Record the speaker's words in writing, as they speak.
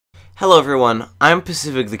Hello everyone, I'm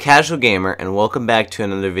Pacific the Casual Gamer and welcome back to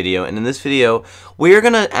another video. And in this video, we are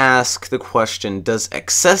going to ask the question, does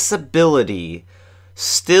accessibility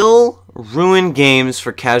still ruin games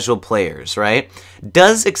for casual players, right?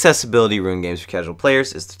 Does accessibility ruin games for casual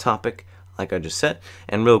players is the topic, like I just said.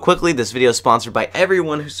 And real quickly, this video is sponsored by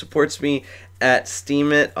everyone who supports me at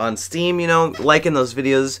Steam It on Steam, liking those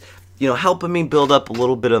videos, helping me build up a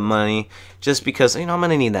little bit of money just because, I'm going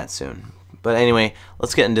to need that soon. But anyway,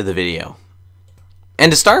 let's get into the video.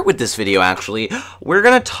 And to start with this video, actually, we're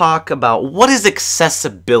going to talk about what is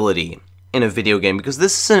accessibility in a video game, because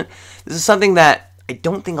this is something that I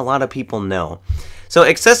don't think a lot of people know. So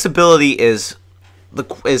accessibility is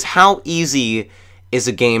how easy is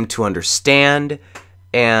a game to understand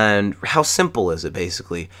and how simple is it,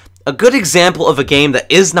 basically. A good example of a game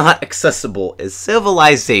that is not accessible is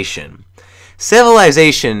Civilization.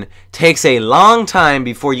 Civilization takes a long time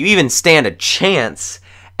before you even stand a chance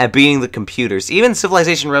at beating the computers. Even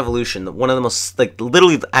Civilization Revolution, one of the most,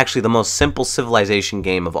 literally actually the most simple civilization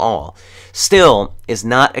game of all, still is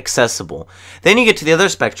not accessible. Then you get to the other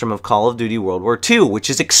spectrum of Call of Duty WW2,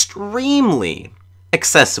 which is extremely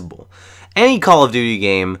accessible. Any Call of Duty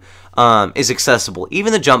game is accessible.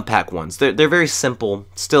 Even the jump pack ones, they're very simple,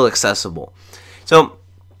 still accessible. So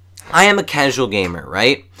I am a casual gamer,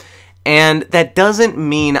 right? And that doesn't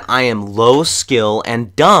mean I am low skill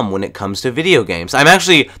and dumb when it comes to video games. I'm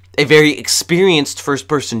actually a very experienced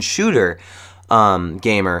first-person shooter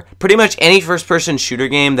gamer. Pretty much any first-person shooter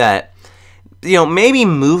game that, maybe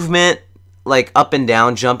movement, like up and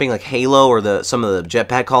down jumping, like Halo or some of the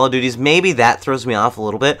jetpack Call of Duties, maybe that throws me off a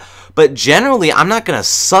little bit. But generally, I'm not going to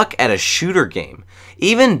suck at a shooter game.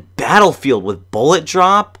 Even Battlefield with bullet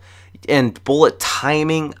drop and bullet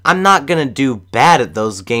timing, I'm not going to do bad at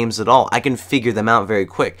those games at all. I can figure them out very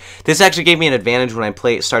quick. This actually gave me an advantage when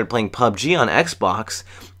I started playing PUBG on Xbox.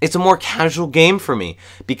 It's a more casual game for me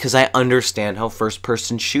because I understand how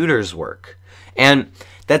first-person shooters work. And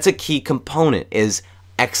that's a key component, is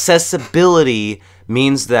accessibility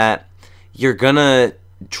means that you're going to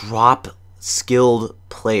drop skilled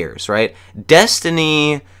players, right?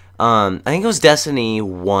 Destiny, I think it was Destiny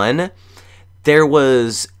 1, there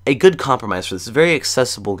was a good compromise for this. It's a very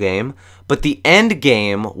accessible game, but the end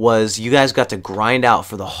game was you guys got to grind out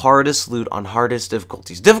for the hardest loot on hardest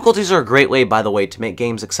difficulties. Difficulties are a great way, by the way, to make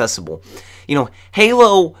games accessible.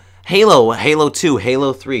 Halo 2,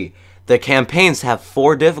 Halo 3, the campaigns have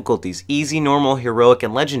 4 difficulties: easy, normal, heroic,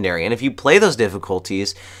 and legendary. And if you play those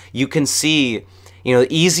difficulties, you can see,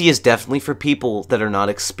 easy is definitely for people that are not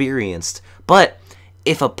experienced. But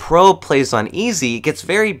if a pro plays on easy, it gets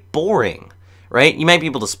very boring. Right? You might be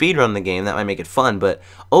able to speedrun the game, that might make it fun, but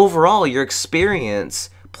overall, your experience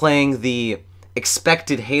playing the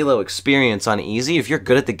expected Halo experience on easy, if you're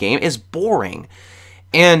good at the game, is boring.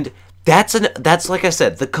 And that's like I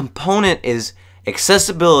said, the component is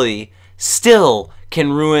accessibility still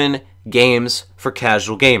can ruin games for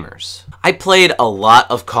casual gamers. I played a lot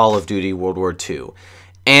of Call of Duty WW2,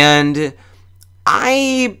 and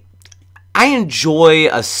I enjoy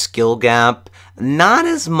a skill gap. Not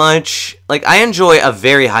as much, I enjoy a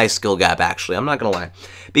very high skill gap, actually, I'm not gonna lie.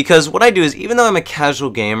 Because what I do is, even though I'm a casual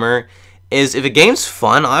gamer, is if a game's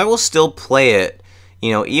fun, I will still play it,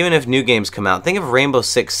 even if new games come out. Think of Rainbow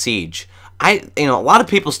Six Siege. A lot of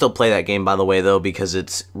people still play that game, by the way, though, because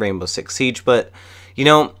it's Rainbow Six Siege, but,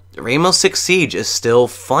 Rainbow Six Siege is still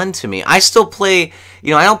fun to me. I still play,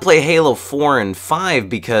 I don't play Halo 4 and 5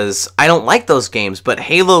 because I don't like those games, but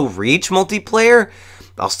Halo Reach multiplayer,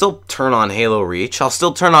 I'll still turn on Halo Reach. I'll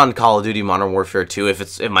still turn on Call of Duty Modern Warfare 2.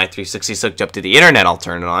 If my 360 is hooked up to the internet, I'll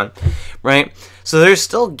turn it on, right? So there's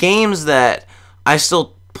still games that I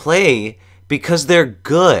still play because they're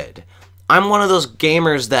good. I'm one of those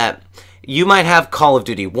gamers that you might have Call of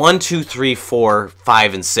Duty 1, 2, 3, 4,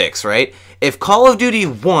 5, and 6, right? If Call of Duty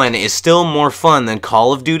 1 is still more fun than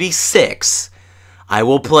Call of Duty 6, I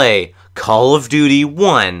will play Call of Duty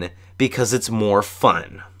 1 because it's more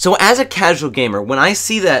fun. So as a casual gamer, when I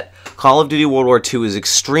see that Call of Duty WW2 is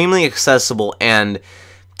extremely accessible and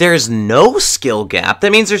there's no skill gap,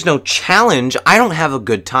 that means there's no challenge, I don't have a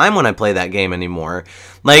good time when I play that game anymore.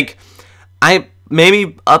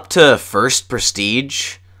 Maybe up to first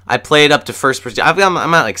prestige. I played up to first prestige. I'm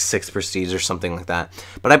at 6th prestige or something like that.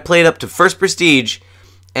 But I played up to first prestige,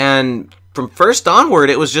 and from first onward,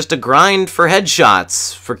 it was just a grind for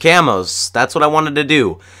headshots, for camos. That's what I wanted to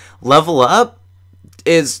do. Leveling up,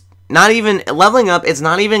 it's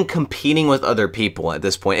not even competing with other people at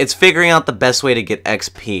this point. It's figuring out the best way to get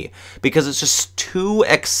XP because it's just too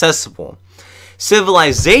accessible.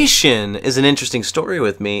 Civilization is an interesting story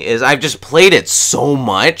with me, is I've just played it so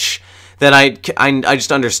much that I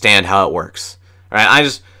just understand how it works. All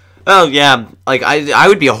right, oh yeah, like I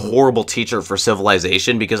would be a horrible teacher for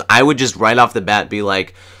Civilization because I would just right off the bat be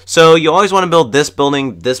like, so you always want to build this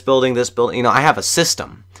building, this building, this building. You know, I have a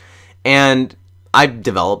system, and I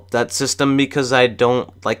developed that system because I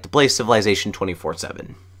don't like to play Civilization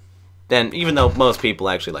 24/7. And even though most people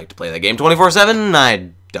actually like to play that game 24/7,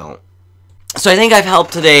 I don't. So I think I've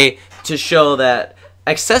helped today to show that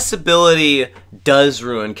accessibility does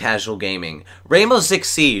ruin casual gaming. Rainbow Six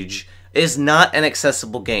Siege is not an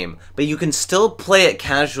accessible game, but you can still play it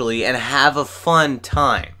casually and have a fun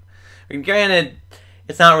time. Granted,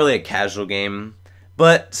 it's not really a casual game,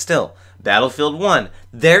 but still, Battlefield 1.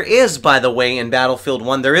 There is, by the way, in Battlefield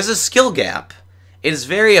 1, there is a skill gap. It is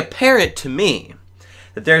very apparent to me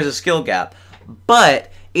that there's a skill gap,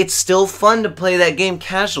 but it's still fun to play that game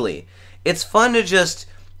casually. It's fun to just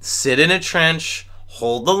sit in a trench,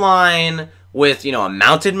 hold the line with, you know, a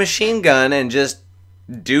mounted machine gun and just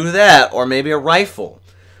do that, or maybe a rifle.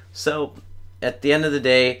 So, at the end of the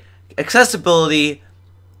day, accessibility,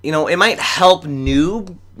 you know, it might help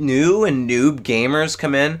new and noob gamers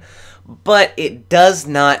come in, but it does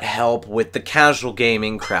not help with the casual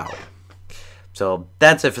gaming crowd. So,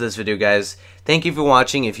 that's it for this video, guys. Thank you for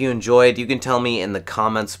watching. If you enjoyed, you can tell me in the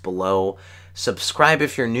comments below. Subscribe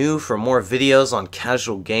if you're new for more videos on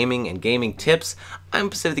casual gaming and gaming tips. I'm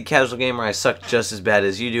Pacific the Casual Gamer. I suck just as bad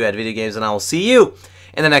as you do at video games, and I will see you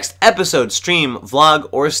in the next episode, stream, vlog,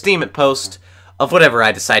 or Steam it post of whatever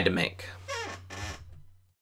I decide to make.